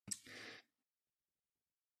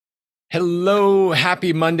Hello,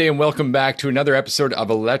 happy Monday, and welcome back to another episode of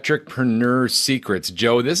Electricpreneur Secrets.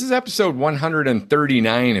 Joe, this is episode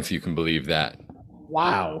 139, if you can believe that.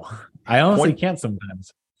 Wow. I honestly can't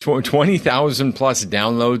sometimes. 20,000 plus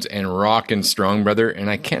downloads and rockin' strong, brother. And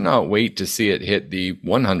I cannot wait to see it hit the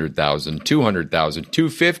 100,000, 200,000,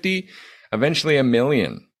 250, eventually a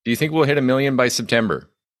million. Do you think we'll hit a million by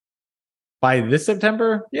September? By this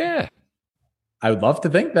September? Yeah. I would love to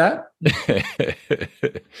think that.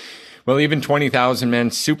 Well, even 20,000, man,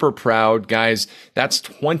 super proud. Guys, that's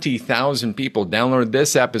 20,000 people download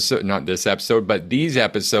this episode, not this episode, but these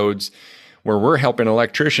episodes where we're helping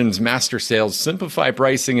electricians master sales, simplify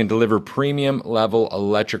pricing, and deliver premium level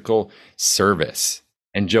electrical service.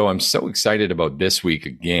 And Joe, I'm so excited about this week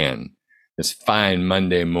again, this fine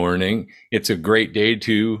Monday morning. It's a great day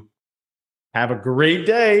to have a great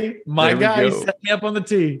day. My guy set me up on the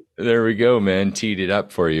tee. There we go, man. Teed it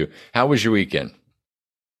up for you. How was your weekend?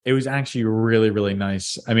 It was actually really, really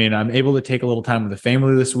nice. I mean, I'm able to take a little time with the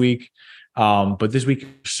family this week. But this week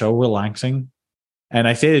is so relaxing. And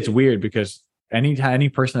I say it's weird because any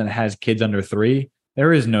person that has kids under 3,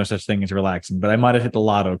 there is no such thing as relaxing. But I might have hit the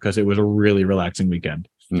lotto because it was a really relaxing weekend.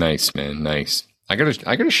 Nice, man. Nice. I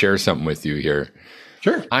gotta share something with you here.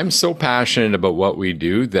 Sure. I'm so passionate about what we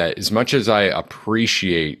do that as much as I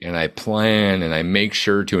appreciate and I plan and I make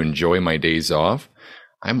sure to enjoy my days off,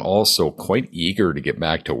 I'm also quite eager to get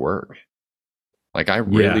back to work. Like I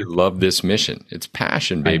really love this mission. It's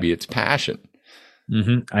passion, baby. It's passion.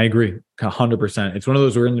 Mm-hmm. I agree 100%. It's one of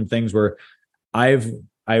those random things where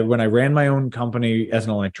when I ran my own company as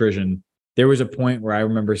an electrician, there was a point where I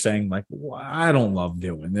remember saying like, well, I don't love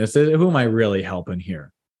doing this. Who am I really helping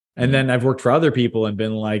here? And then I've worked for other people and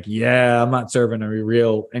been like, yeah, I'm not serving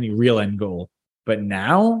any real end goal. But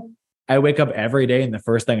now I wake up every day and the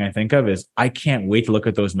first thing I think of is I can't wait to look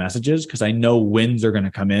at those messages because I know wins are going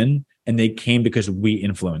to come in and they came because we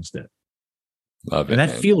influenced it. Love it. And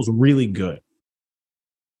that feels really good.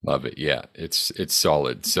 Love it. Yeah, it's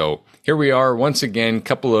solid. So here we are once again,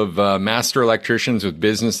 couple of master electricians with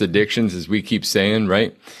business addictions, as we keep saying,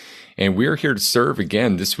 right? And we're here to serve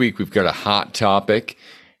again. This week we've got a hot topic,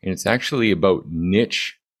 and it's actually about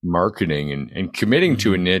niche marketing and committing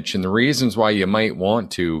to a niche and the reasons why you might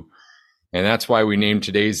want to. And that's why we named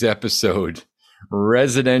today's episode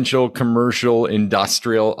Residential, Commercial,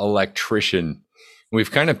 Industrial Electrician. We've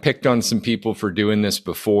kind of picked on some people for doing this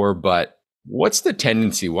before, but what's the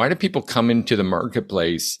tendency? Why do people come into the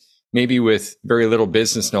marketplace, maybe with very little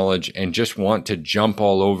business knowledge, and just want to jump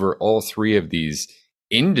all over all three of these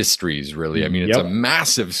industries, really? I mean, it's a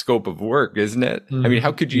massive scope of work, isn't it? I mean,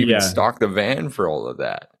 how could you even stock the van for all of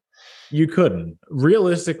that? You couldn't.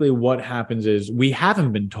 Realistically, what happens is we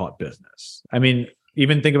haven't been taught business. I mean,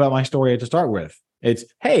 even think about my story to start with. It's,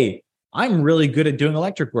 hey, I'm really good at doing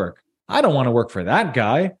electric work. I don't want to work for that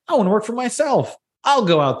guy. I want to work for myself. I'll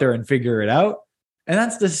go out there and figure it out. And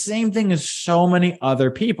that's the same thing as so many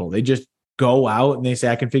other people. They just go out and they say,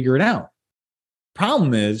 I can figure it out.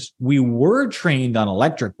 Problem is, we were trained on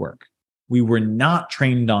electric work. We were not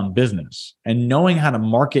trained on business. And knowing how to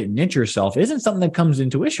market and niche yourself isn't something that comes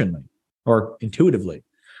intuitionally or intuitively.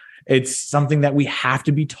 It's something that we have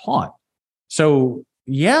to be taught. So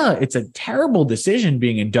yeah, it's a terrible decision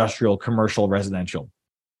being industrial, commercial, residential.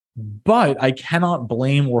 But I cannot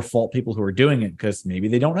blame or fault people who are doing it because maybe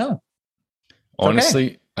they don't know.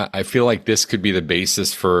 Honestly, I feel like this could be the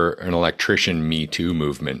basis for an electrician Me Too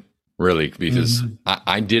movement, really, because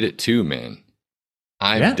I did it too, man.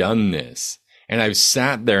 I've done this, and I've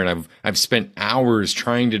sat there and I've spent hours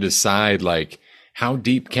trying to decide, like, how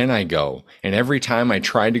deep can I go? And every time I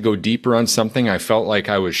tried to go deeper on something, I felt like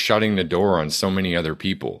I was shutting the door on so many other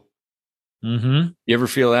people. You ever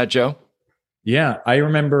feel that, Joe? Yeah, I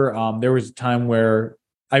remember there was a time where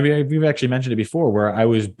we've actually mentioned it before, where I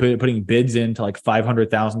was putting bids into like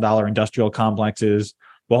 $500,000 industrial complexes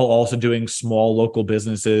while also doing small local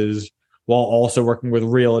businesses, while also working with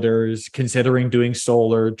realtors, considering doing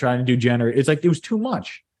solar, trying to do generator. It's like, it was too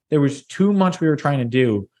much. There was too much we were trying to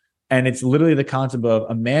do. And it's literally the concept of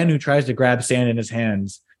a man who tries to grab sand in his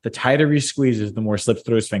hands. The tighter he squeezes, the more slips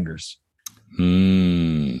through his fingers.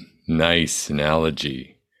 Nice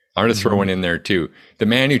analogy. I'm going to throw one in there too. The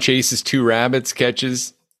man who chases 2 rabbits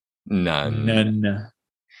catches none.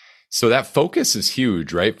 So that focus is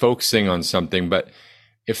huge, right? Focusing on something. But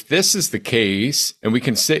if this is the case, and we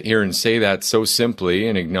can sit here and say that so simply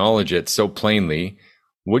and acknowledge it so plainly,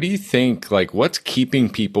 what do you think, like, what's keeping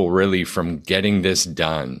people really from getting this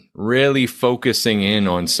done? Really focusing in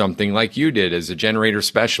on something like you did as a generator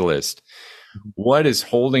specialist. What is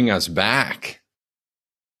holding us back?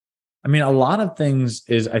 I mean, a lot of things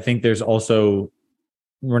is, I think there's also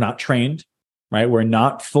we're not trained, right? We're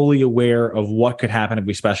not fully aware of what could happen if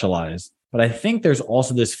we specialize. But I think there's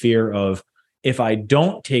also this fear of, if I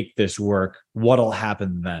don't take this work, what'll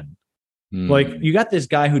happen then? Like, you got this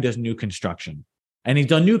guy who does new construction, and he's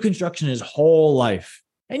done new construction his whole life.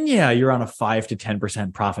 And yeah, you're on a 5 to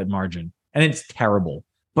 10% profit margin, and it's terrible.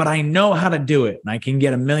 But I know how to do it, and I can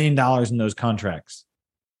get $1 million in those contracts.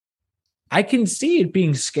 I can see it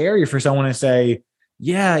being scary for someone to say,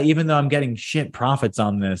 yeah, even though I'm getting shit profits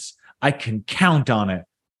on this, I can count on it.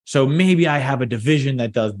 So maybe I have a division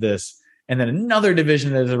that does this, and then another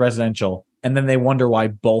division that is a residential, and then they wonder why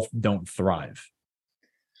both don't thrive.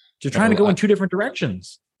 You're trying to go in two different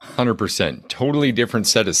directions. 100%. Totally different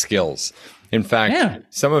set of skills. In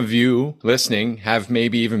fact, some of you listening have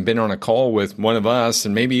maybe even been on a call with one of us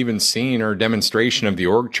and maybe even seen our demonstration of the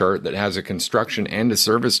org chart that has a construction and a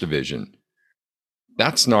service division.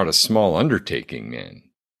 That's not a small undertaking, man.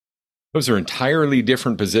 Those are entirely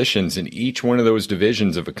different positions in each one of those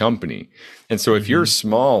divisions of a company. And so if you're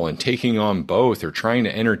small and taking on both or trying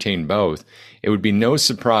to entertain both, it would be no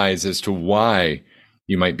surprise as to why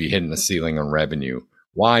you might be hitting the ceiling on revenue,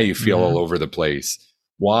 why you feel all over the place,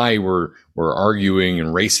 why we're arguing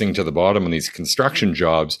and racing to the bottom on these construction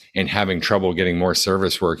jobs and having trouble getting more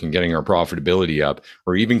service work and getting our profitability up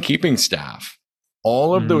or even keeping staff.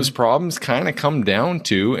 All of those problems kind of come down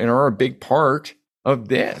to and are a big part of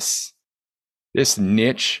this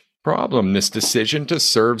niche problem, this decision to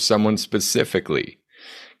serve someone specifically.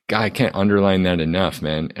 God, I can't underline that enough,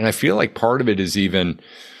 man. And I feel like part of it is even,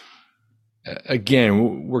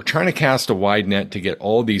 again, we're trying to cast a wide net to get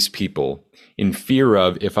all these people in fear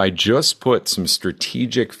of, if I just put some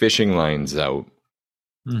strategic fishing lines out,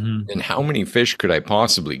 then how many fish could I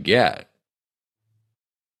possibly get?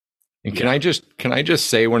 And can I just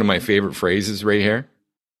say one of my favorite phrases right here?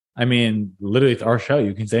 I mean, literally, it's our show.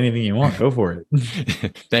 You can say anything you want. Go for it.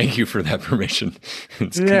 Thank you for that permission.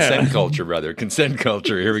 It's consent culture, brother. Consent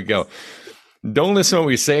culture. Here we go. Don't listen to what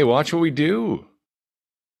we say. Watch what we do.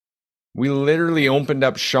 We literally opened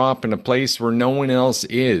up shop in a place where no one else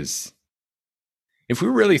is. If we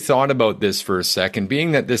really thought about this for a second,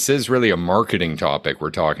 being that this is really a marketing topic we're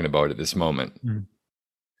talking about at this moment,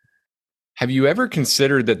 have you ever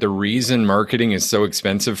considered that the reason marketing is so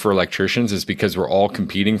expensive for electricians is because we're all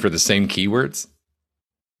competing for the same keywords?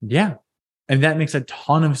 Yeah. And that makes a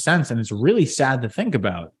ton of sense. And it's really sad to think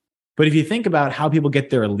about. But if you think about how people get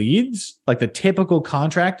their leads, like the typical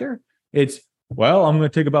contractor, it's, well, I'm going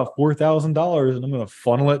to take about $4,000 and I'm going to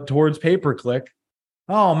funnel it towards pay-per-click.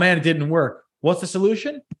 Oh man, it didn't work. What's the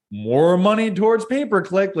solution? More money towards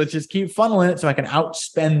pay-per-click. Let's just keep funneling it so I can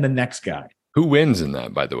outspend the next guy. Who wins in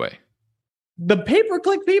that, by the way? The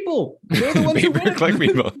pay-per-click people. They're the ones who win. Pay-per-click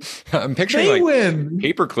people. I'm picturing they win.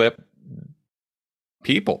 Pay-per-clip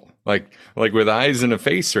people, like with eyes and a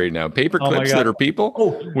face right now. Paper-clips that are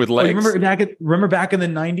people with legs. Remember back in the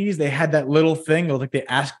 90s, they had that little thing. It was like they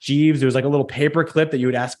Ask Jeeves. There was like a little paper-clip that you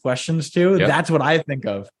would ask questions to. Yep. That's what I think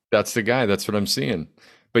of. That's the guy. That's what I'm seeing.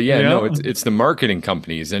 But no, it's the marketing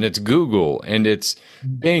companies, and it's Google, and it's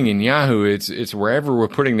Bing and Yahoo. It's wherever we're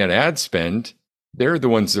putting that ad spend. They're the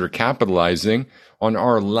ones that are capitalizing on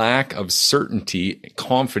our lack of certainty,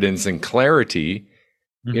 confidence, and clarity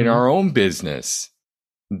in our own business.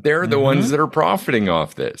 They're the ones that are profiting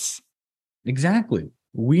off this. Exactly.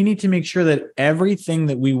 We need to make sure that everything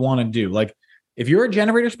that we want to do, like if you're a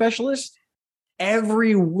generator specialist,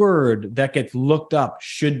 every word that gets looked up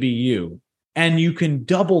should be you. And you can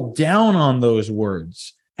double down on those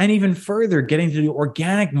words. And even further, get into the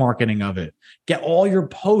organic marketing of it. Get all your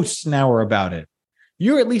posts now are about it.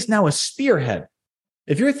 You're at least now a spearhead.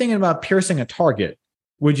 If you're thinking about piercing a target,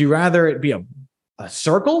 would you rather it be a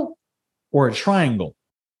circle or a triangle?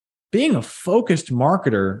 Being a focused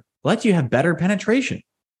marketer lets you have better penetration.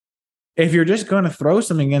 If you're just going to throw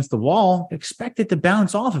something against the wall, expect it to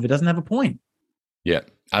bounce off if it doesn't have a point. Yeah.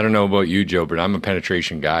 I don't know about you, Joe, but I'm a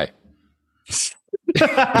penetration guy.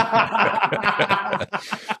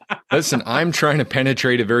 Listen, I'm trying to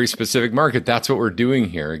penetrate a very specific market. That's what we're doing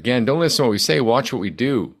here. Again, don't listen to what we say. Watch what we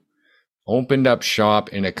do. Opened up shop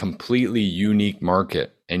in a completely unique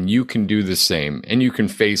market, and you can do the same, and you can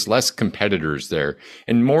face less competitors there.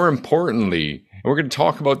 And more importantly, and we're going to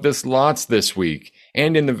talk about this lots this week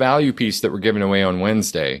and in the value piece that we're giving away on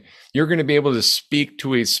Wednesday, you're going to be able to speak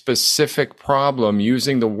to a specific problem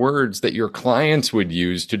using the words that your clients would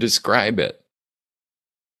use to describe it.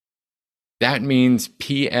 That means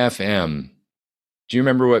PFM. Do you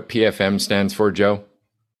remember what PFM stands for, Joe?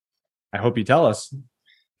 I hope you tell us.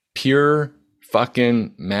 Pure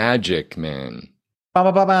fucking magic, man.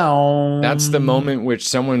 Ba-ba-ba-bow. That's the moment which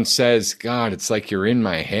someone says, God, it's like you're in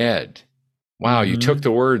my head. Wow, you took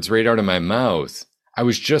the words right out of my mouth. I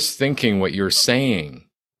was just thinking what you're saying.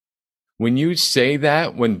 When you say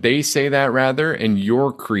that, when they say that rather, and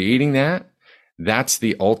you're creating that, that's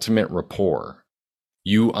the ultimate rapport.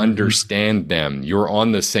 You understand them. You're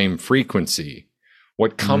on the same frequency.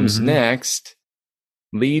 What comes next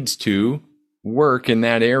leads to work in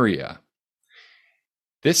that area.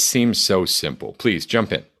 This seems so simple. Please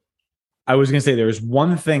jump in. I was going to say there's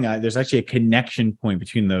one thing, there's actually a connection point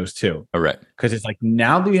between those two. All right. Because it's like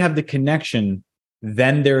now that you have the connection,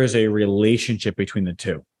 then there is a relationship between the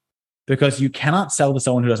two. Because you cannot sell to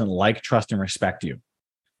someone who doesn't like, trust, and respect you.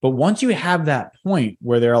 But once you have that point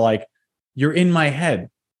where they're like, you're in my head,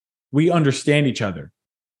 we understand each other.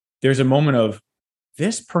 There's a moment of,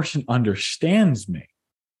 this person understands me.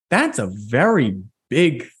 That's a very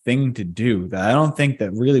big thing to do that I don't think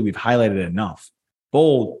that really we've highlighted enough.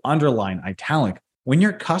 Bold, underline, italic. When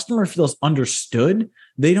your customer feels understood,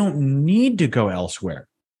 they don't need to go elsewhere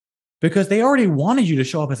because they already wanted you to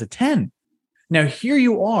show up as a 10. Now, here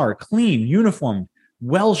you are, clean, uniformed,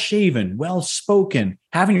 well-shaven, well-spoken,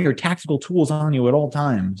 having your tactical tools on you at all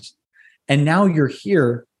times. And now you're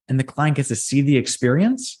here and the client gets to see the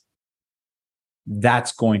experience.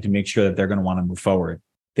 That's going to make sure that they're going to want to move forward.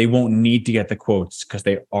 They won't need to get the quotes because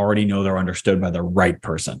they already know they're understood by the right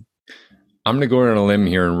person. I'm going to go on a limb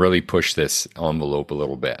here and really push this envelope a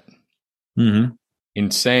little bit. In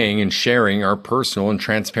saying and sharing our personal and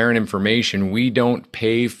transparent information, we don't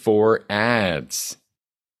pay for ads.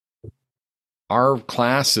 Our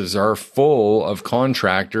classes are full of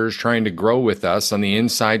contractors trying to grow with us on the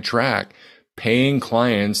inside track, paying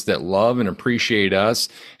clients that love and appreciate us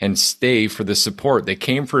and stay for the support. They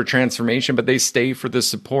came for a transformation, but they stay for the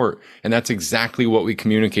support. And that's exactly what we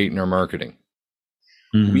communicate in our marketing.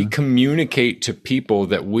 We communicate to people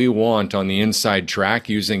that we want on the inside track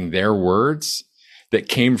using their words that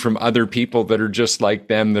came from other people that are just like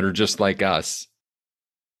them, that are just like us.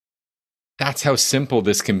 That's how simple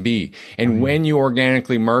this can be. And when you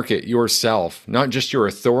organically market yourself, not just your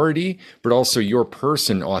authority, but also your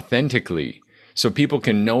person authentically, so people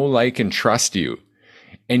can know, like, and trust you,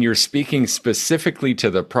 and you're speaking specifically to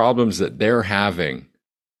the problems that they're having,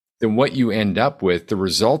 then what you end up with, the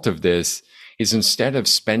result of this, is instead of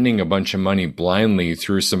spending a bunch of money blindly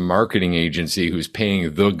through some marketing agency who's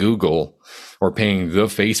paying the Google or paying the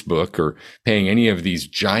Facebook or paying any of these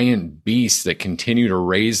giant beasts that continue to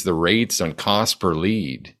raise the rates on cost per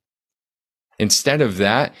lead. Instead of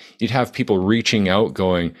that, you'd have people reaching out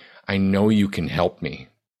going, I know you can help me.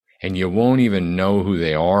 And you won't even know who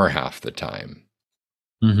they are half the time.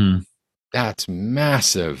 That's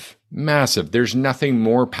massive, massive. There's nothing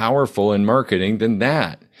more powerful in marketing than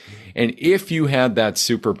that. And if you had that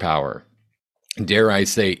superpower, dare I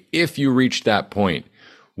say, if you reached that point,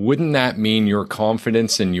 wouldn't that mean your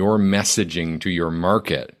confidence in your messaging to your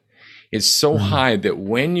market is so high that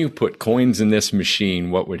when you put coins in this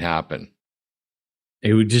machine, what would happen?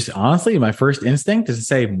 It would just, honestly, my first instinct is to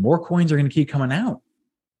say more coins are going to keep coming out.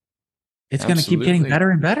 It's going to keep getting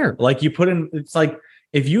better and better. Like you put in, it's like,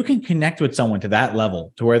 if you can connect with someone to that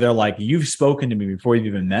level to where they're like, you've spoken to me before you've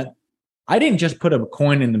even met. I didn't just put a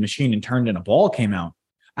coin in the machine and turned in a ball came out.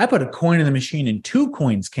 I put a coin in the machine and 2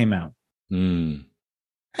 coins came out.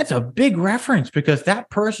 That's a big reference because that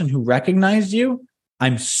person who recognized you,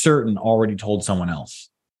 I'm certain already told someone else.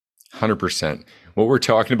 100%. What we're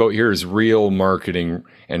talking about here is real marketing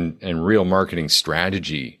and real marketing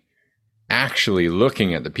strategy. Actually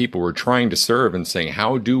looking at the people we're trying to serve and saying,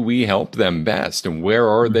 how do we help them best? And where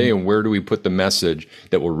are they? And where do we put the message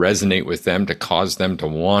that will resonate with them to cause them to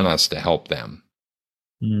want us to help them?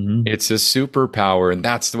 It's a superpower. And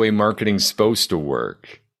that's the way marketing's supposed to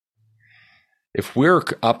work. If we're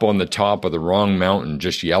up on the top of the wrong mountain,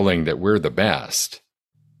 just yelling that we're the best,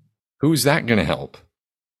 who's that going to help?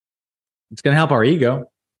 It's going to help our ego.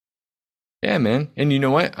 Yeah, man. And you know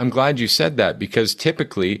what? I'm glad you said that because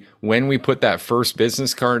typically when we put that first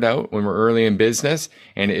business card out, when we're early in business,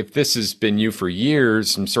 and if this has been you for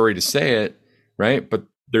years, I'm sorry to say it, right? But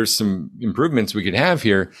there's some improvements we could have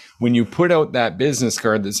here. When you put out that business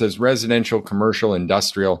card that says residential, commercial,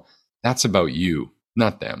 industrial, that's about you,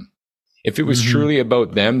 not them. If it was truly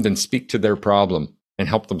about them, then speak to their problem and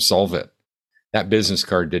help them solve it. That business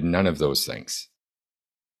card did none of those things.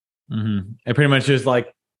 It pretty much is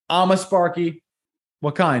like, I'm a Sparky.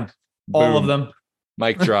 What kind? Boom. All of them.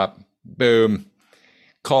 Mic drop. Boom.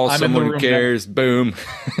 Call someone who cares. Boom.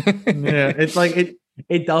 Yeah, it's like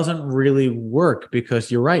it doesn't really work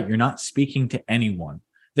because you're right. You're not speaking to anyone.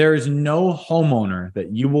 There is no homeowner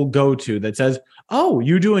that you will go to that says, oh,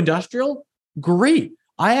 you do industrial? Great.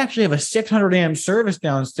 I actually have a 600 amp service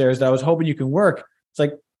downstairs that I was hoping you can work. It's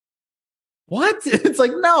like, What? It's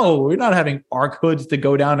like, no, we're not having arc hoods to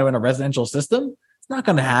go down to in a residential system. It's not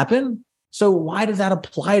going to happen. So why does that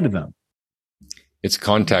apply to them? It's a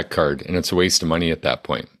contact card, and it's a waste of money at that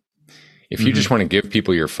point. If you just want to give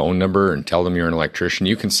people your phone number and tell them you're an electrician,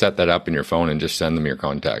 you can set that up in your phone and just send them your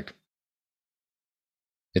contact.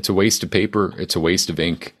 It's a waste of paper. It's a waste of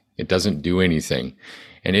ink. It doesn't do anything.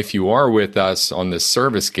 And if you are with us on this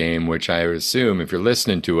service game, which I assume if you're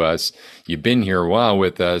listening to us, you've been here a while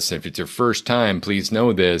with us. If it's your first time, please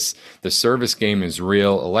know this. The service game is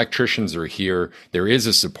real. Electricians are here. There is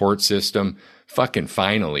a support system. Fucking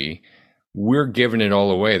finally, we're giving it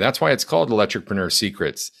all away. That's why it's called Electricpreneur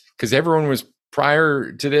Secrets, because everyone was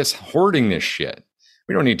prior to this hoarding this shit.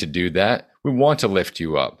 We don't need to do that. We want to lift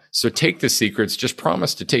you up. So take the secrets. Just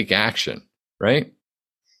promise to take action, right?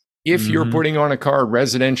 If you're putting on a card,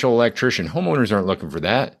 residential electrician, homeowners aren't looking for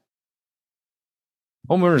that.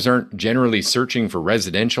 Homeowners aren't generally searching for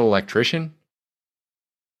residential electrician.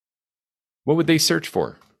 What would they search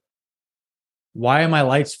for? Why are my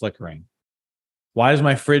lights flickering? Why does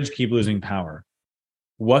my fridge keep losing power?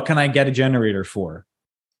 What can I get a generator for?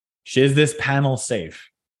 Is this panel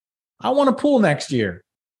safe? I want a pool next year.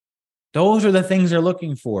 Those are the things they're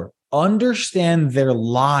looking for. Understand their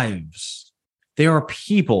lives. They are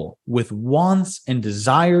people with wants and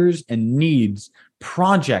desires and needs,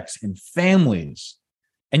 projects and families.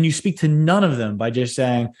 And you speak to none of them by just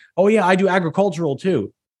saying, oh yeah, I do agricultural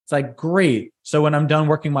too. It's like, great. So when I'm done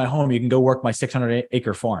working my home, you can go work my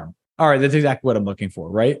 600-acre farm. All right, that's exactly what I'm looking for,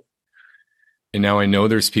 right? And now I know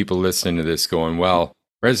there's people listening to this going, well,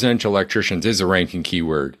 residential electricians is a ranking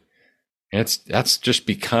keyword. And that's just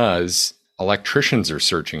because electricians are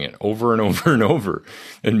searching it over and over and over.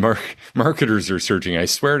 And marketers are searching. I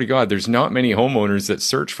swear to God, there's not many homeowners that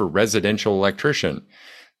search for residential electrician.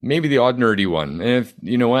 Maybe the odd nerdy one. And if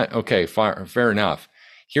you know what? Okay, fair enough.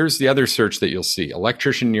 Here's the other search that you'll see.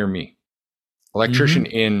 Electrician near me. Electrician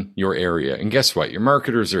in your area. And guess what? Your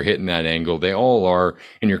marketers are hitting that angle. They all are.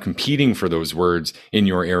 And you're competing for those words in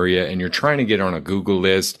your area. And you're trying to get on a Google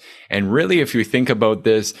list. And really, if you think about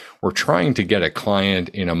this, we're trying to get a client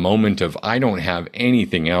in a moment of, I don't have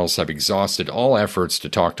anything else. I've exhausted all efforts to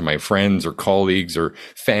talk to my friends or colleagues or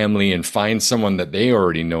family and find someone that they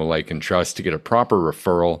already know, like, and trust to get a proper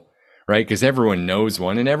referral, right? Because everyone knows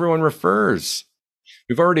one and everyone refers.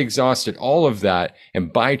 We've already exhausted all of that.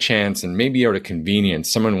 And by chance, and maybe out of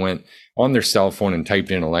convenience, someone went on their cell phone and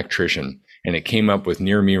typed in electrician, and it came up with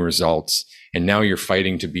near me results. And now you're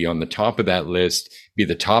fighting to be on the top of that list, be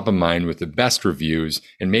the top of mind with the best reviews,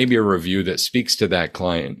 and maybe a review that speaks to that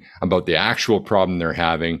client about the actual problem they're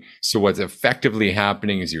having. So what's effectively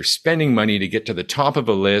happening is you're spending money to get to the top of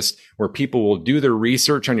a list where people will do their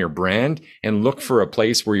research on your brand and look for a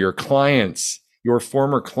place where your clients, your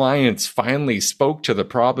former clients, finally spoke to the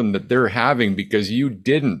problem that they're having because you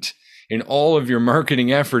didn't. In all of your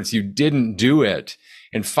marketing efforts, you didn't do it.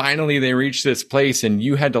 And finally, they reached this place and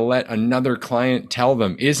you had to let another client tell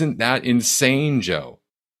them. Isn't that insane, Joe?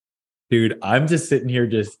 Dude, I'm just sitting here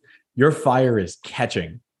your fire is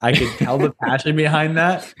catching. I can tell the passion behind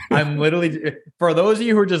that. I'm literally, for those of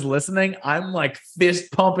you who are just listening, I'm like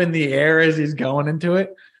fist pumping the air as he's going into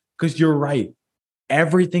it because you're right.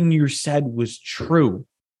 Everything you said was true.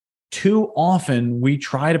 Too often we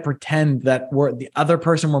try to pretend that the other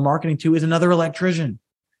person we're marketing to is another electrician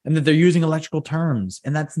and that they're using electrical terms,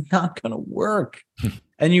 and that's not going to work.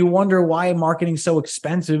 And you wonder why marketing is so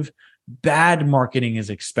expensive. Bad marketing is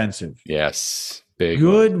expensive. Yes. Big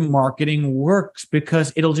Good one. marketing works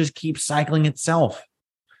because it'll just keep cycling itself.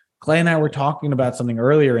 Clay and I were talking about something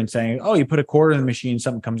earlier and saying, oh, you put a quarter in the machine,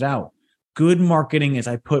 something comes out. Good marketing is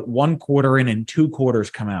I put 1 quarter in and 2 quarters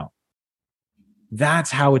come out. That's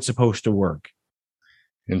how it's supposed to work.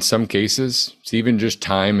 In some cases, it's even just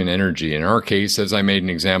time and energy. In our case, as I made an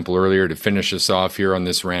example earlier to finish us off here on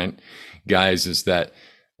this rant, guys, is that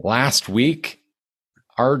last week,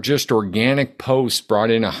 our just organic post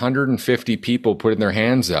brought in 150 people putting their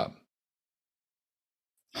hands up.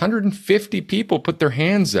 150 people put their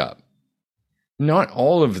hands up. Not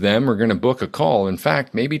all of them are going to book a call. In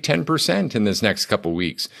fact, maybe 10% in this next couple of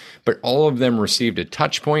weeks. But all of them received a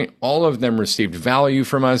touch point. All of them received value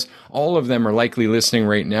from us. All of them are likely listening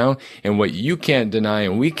right now. And what you can't deny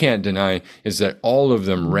and we can't deny is that all of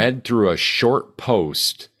them read through a short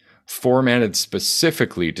post formatted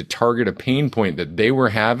specifically to target a pain point that they were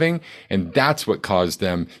having. And that's what caused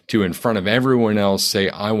them to, in front of everyone else, say,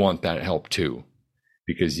 I want that help too.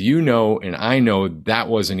 Because you know, and I know that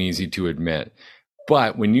wasn't easy to admit.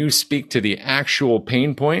 But when you speak to the actual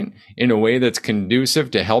pain point in a way that's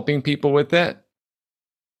conducive to helping people with it,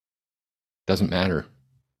 doesn't matter.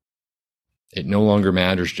 It no longer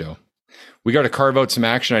matters, Joe. We got to carve out some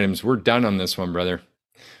action items. We're done on this one, brother.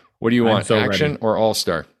 What do you want? so action ready. or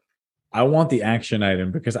all-star? I want the action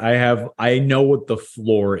item because I know what the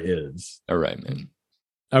floor is. All right, man.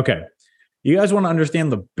 Okay. You guys want to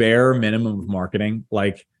understand the bare minimum of marketing?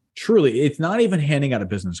 Like, truly, it's not even handing out a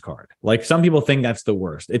business card. Like, some people think that's the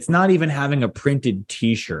worst. It's not even having a printed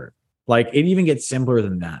t-shirt. Like, it even gets simpler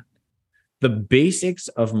than that. The basics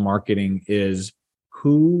of marketing is,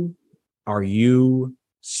 who are you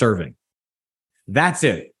serving? That's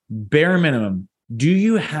it. Bare minimum. Do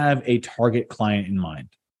you have a target client in mind?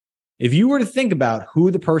 If you were to think about who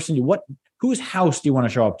the person, whose house do you want to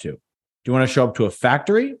show up to? Do you want to show up to a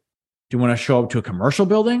factory? Do you want to show up to a commercial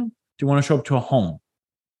building? Do you want to show up to a home?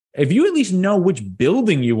 If you at least know which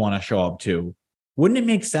building you want to show up to, wouldn't it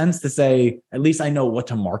make sense to say, at least I know what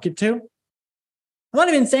to market to? I'm not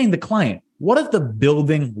even saying the client. What does the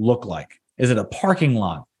building look like? Is it a parking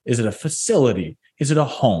lot? Is it a facility? Is it a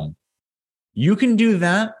home? You can do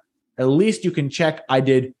that. At least you can check I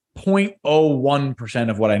did 0.01%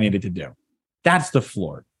 of what I needed to do. That's the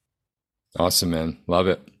floor. Awesome, man. Love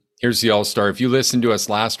it. Here's the all-star. If you listened to us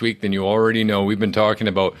last week, then you already know we've been talking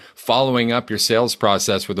about following up your sales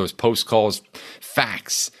process with those post-calls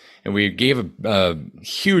facts. And we gave a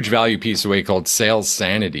huge value piece away called sales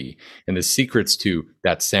sanity and the secrets to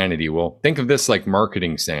that sanity. Well, think of this like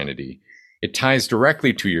marketing sanity. It ties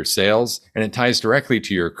directly to your sales, and it ties directly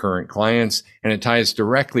to your current clients, and it ties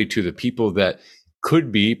directly to the people that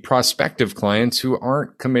could be prospective clients who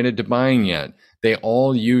aren't committed to buying yet. They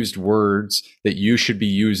all used words that you should be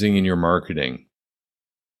using in your marketing.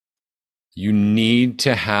 You need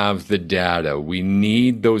to have the data. We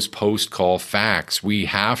need those post-call facts. We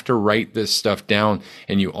have to write this stuff down,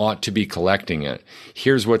 and you ought to be collecting it.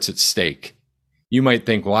 Here's what's at stake. You might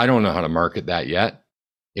think, well, I don't know how to market that yet.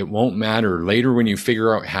 It won't matter. Later, when you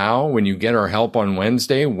figure out how, when you get our help on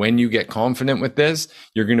Wednesday, when you get confident with this,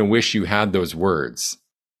 you're going to wish you had those words.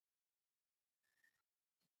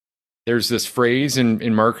 There's this phrase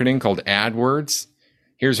in marketing called AdWords.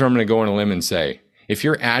 Here's where I'm going to go on a limb and say, if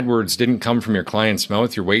your AdWords didn't come from your client's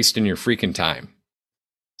mouth, you're wasting your freaking time.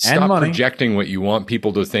 Stop projecting what you want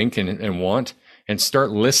people to think and want, and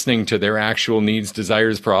start listening to their actual needs,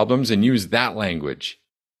 desires, problems, and use that language.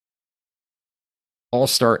 All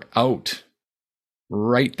start out.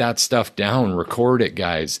 Write that stuff down. Record it,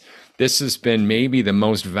 guys. This has been maybe the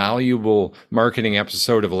most valuable marketing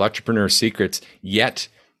episode of Electripreneur Secrets yet.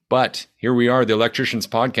 But here we are, the Electricians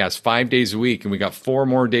Podcast, 5 days a week. And we got 4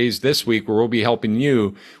 more days this week where we'll be helping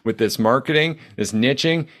you with this marketing, this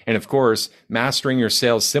niching, and of course, mastering your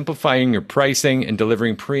sales, simplifying your pricing, and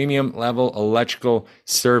delivering premium level electrical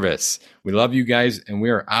service. We love you guys, and we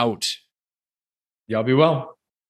are out. Y'all be well.